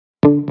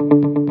Well,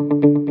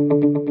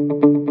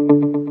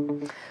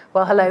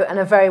 hello and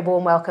a very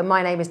warm welcome.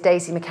 My name is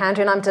Daisy McAndrew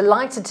and I'm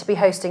delighted to be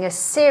hosting a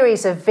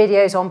series of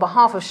videos on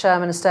behalf of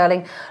Shearman and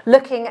Sterling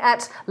looking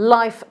at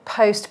life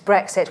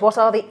post-Brexit. What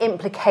are the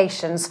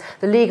implications,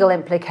 the legal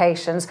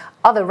implications,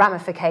 other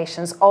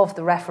ramifications of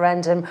the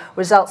referendum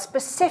results?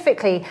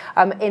 Specifically,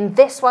 in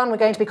this one, we're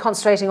going to be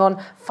concentrating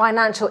on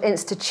financial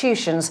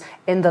institutions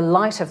in the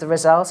light of the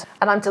result.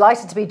 And I'm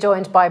delighted to be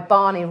joined by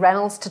Barney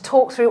Reynolds to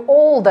talk through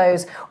all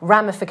those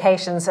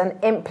ramifications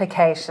and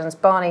implications.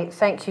 Barney,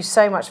 thank you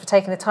so much for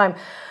taking the time.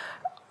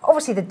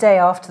 Obviously, the day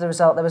after the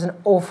result, there was an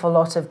awful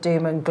lot of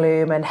doom and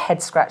gloom and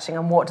head scratching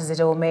and what does it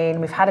all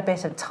mean? We've had a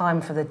bit of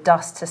time for the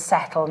dust to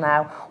settle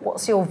now.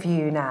 What's your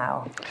view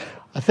now?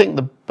 I think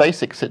the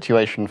basic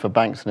situation for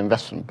banks and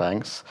investment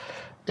banks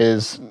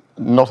is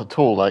not at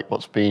all like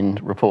what's been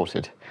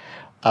reported.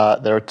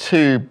 There are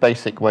two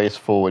basic ways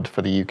forward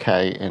for the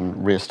UK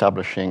in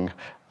re-establishing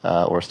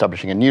or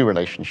establishing a new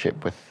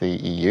relationship with the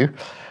EU.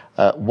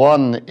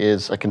 One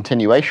is a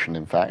continuation,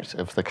 in fact,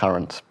 of the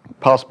current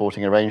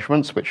passporting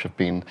arrangements, which have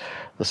been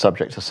the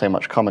subject of so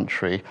much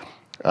commentary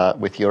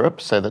with Europe,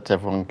 so that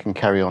everyone can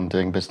carry on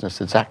doing business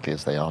exactly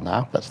as they are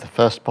now. That's the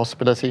first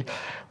possibility.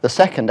 The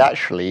second,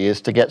 actually, is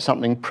to get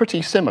something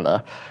pretty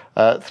similar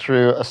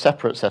through a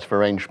separate set of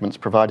arrangements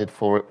provided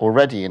for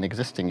already in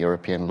existing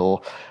European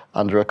law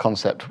under a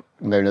concept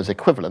known as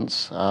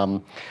equivalence.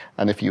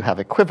 And if you have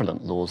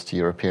equivalent laws to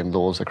European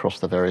laws across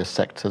the various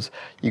sectors,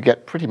 you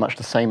get pretty much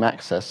the same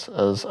access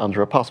as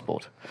under a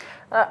passport.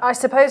 I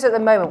suppose at the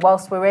moment,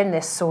 whilst we're in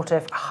this sort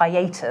of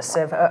hiatus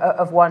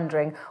of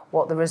wondering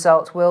what the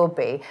result will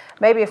be,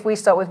 maybe if we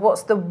start with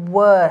what's the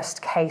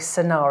worst case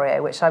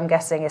scenario, which I'm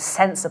guessing is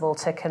sensible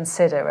to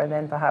consider, and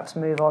then perhaps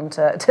move on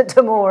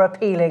to more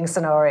appealing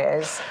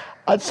scenarios.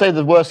 I'd say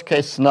the worst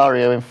case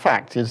scenario, in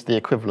fact, is the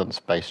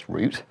equivalence-based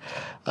route,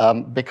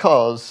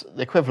 because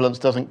the equivalence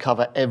doesn't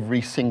cover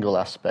every single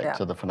aspect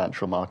of the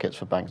financial markets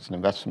for banks and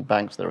investment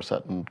banks. There are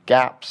certain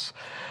gaps,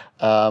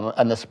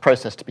 and there's a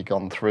process to be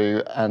gone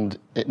through, and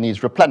it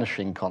needs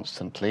replenishing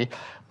constantly.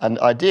 And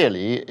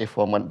ideally, if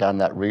one went down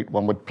that route,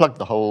 one would plug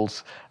the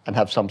holes and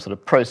have some sort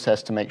of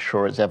process to make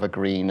sure it's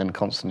evergreen and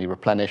constantly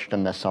replenished,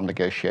 and there's some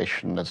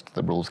negotiation as to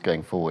the rules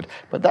going forward.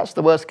 But that's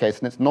the worst case,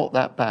 and it's not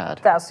that bad.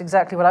 That's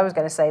exactly what I was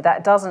going to say.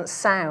 That doesn't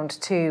sound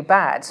too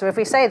bad. So if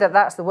we say that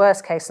that's the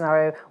worst case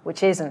scenario,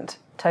 which isn't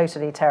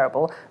totally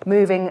terrible,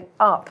 moving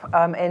up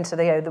into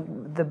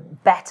the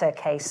better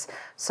case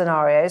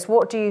scenarios,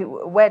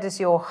 where does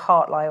your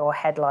heart lie or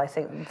head lie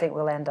think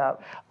we'll end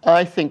up?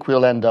 I think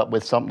we'll end up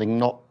with something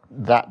not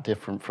that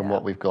different from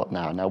what we've got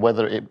now. Now,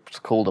 whether it's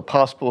called a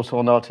passport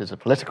or not is a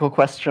political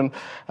question,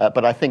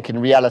 but I think in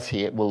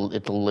reality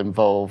it'll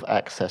involve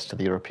access to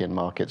the European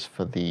markets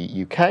for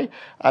the UK,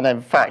 and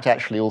in fact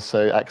actually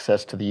also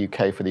access to the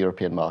UK for the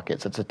European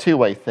markets. It's a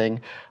two-way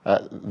thing.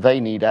 They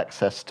need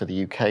access to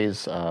the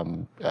UK's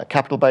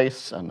capital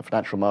base and the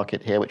financial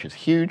market here, which is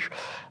huge,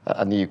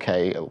 and the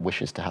UK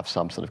wishes to have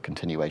some sort of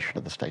continuation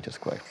of the status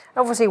quo.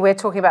 Obviously, we're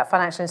talking about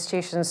financial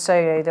institutions,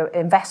 so the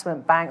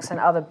investment banks and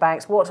other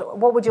banks.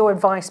 What would your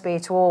advice be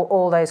to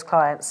all those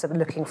clients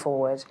looking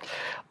forward?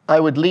 I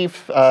would leave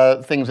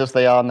things as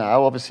they are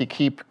now. Obviously,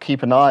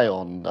 keep an eye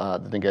on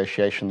the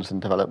negotiations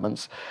and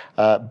developments,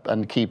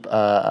 and keep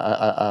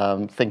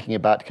thinking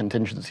about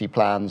contingency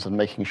plans and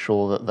making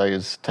sure that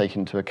those take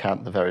into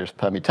account the various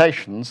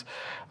permutations.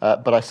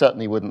 But I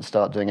certainly wouldn't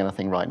start doing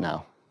anything right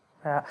now.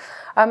 Yeah.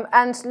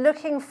 And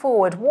looking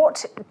forward,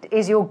 what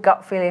is your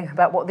gut feeling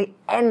about what the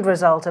end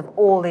result of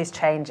all these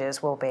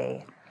changes will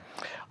be?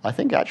 I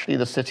think actually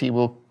the city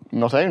will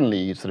not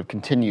only sort of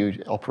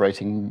continue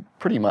operating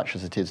pretty much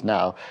as it is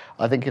now,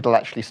 I think it'll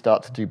actually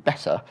start to do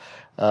better,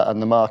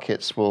 and the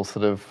markets will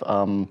sort of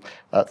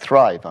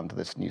thrive under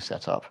this new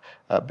setup,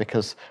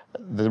 because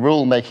the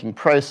rule-making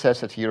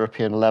process at a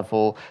European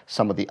level,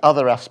 some of the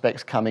other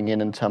aspects coming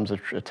in terms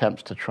of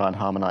attempts to try and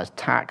harmonise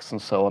tax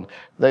and so on,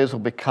 those will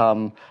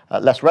become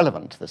less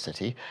relevant to the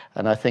city,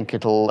 and I think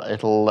it'll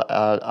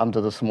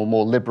under the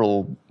more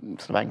liberal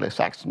sort of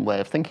Anglo-Saxon way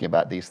of thinking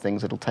about these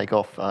things, it'll take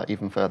off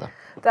even further.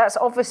 That's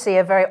obviously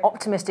a very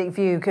optimistic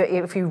view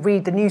if you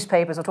read the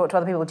newspapers or talk to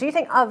other people. Do you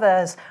think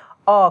others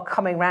are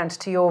coming round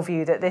to your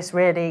view that this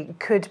really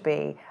could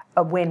be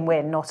a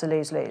win-win, not a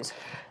lose-lose?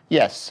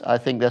 Yes, I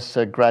think there's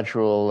a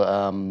gradual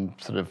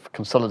sort of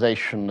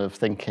consolidation of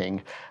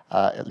thinking,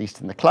 at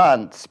least in the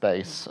client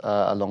space,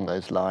 along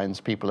those lines.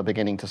 People are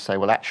beginning to say,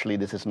 well, actually,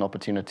 this is an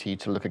opportunity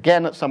to look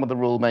again at some of the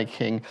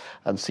rule-making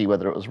and see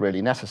whether it was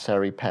really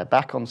necessary, pare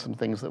back on some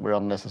things that were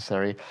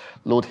unnecessary.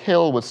 Lord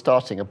Hill was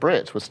starting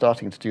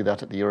to do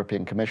that at the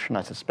European Commission.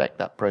 I suspect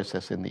that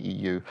process in the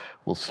EU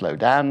will slow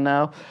down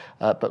now,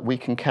 but we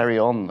can carry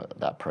on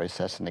that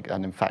process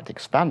and in fact,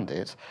 expand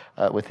it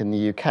within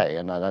the UK,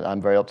 and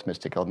I'm very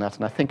optimistic on that,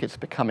 and I think it's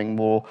becoming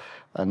more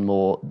and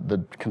more the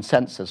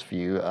consensus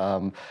view,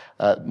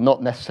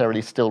 not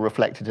necessarily still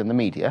reflected in the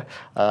media,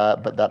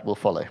 but that will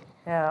follow.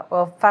 Yeah,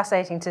 well,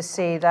 fascinating to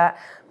see that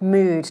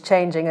mood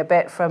changing a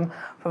bit from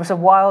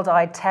some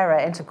wild-eyed terror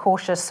into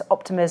cautious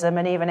optimism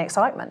and even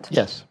excitement.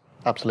 Yes,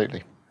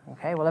 absolutely.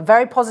 Okay, well, a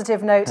very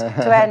positive note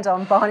to end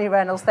on. Barney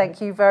Reynolds,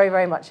 thank you very,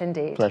 very much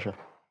indeed. Pleasure.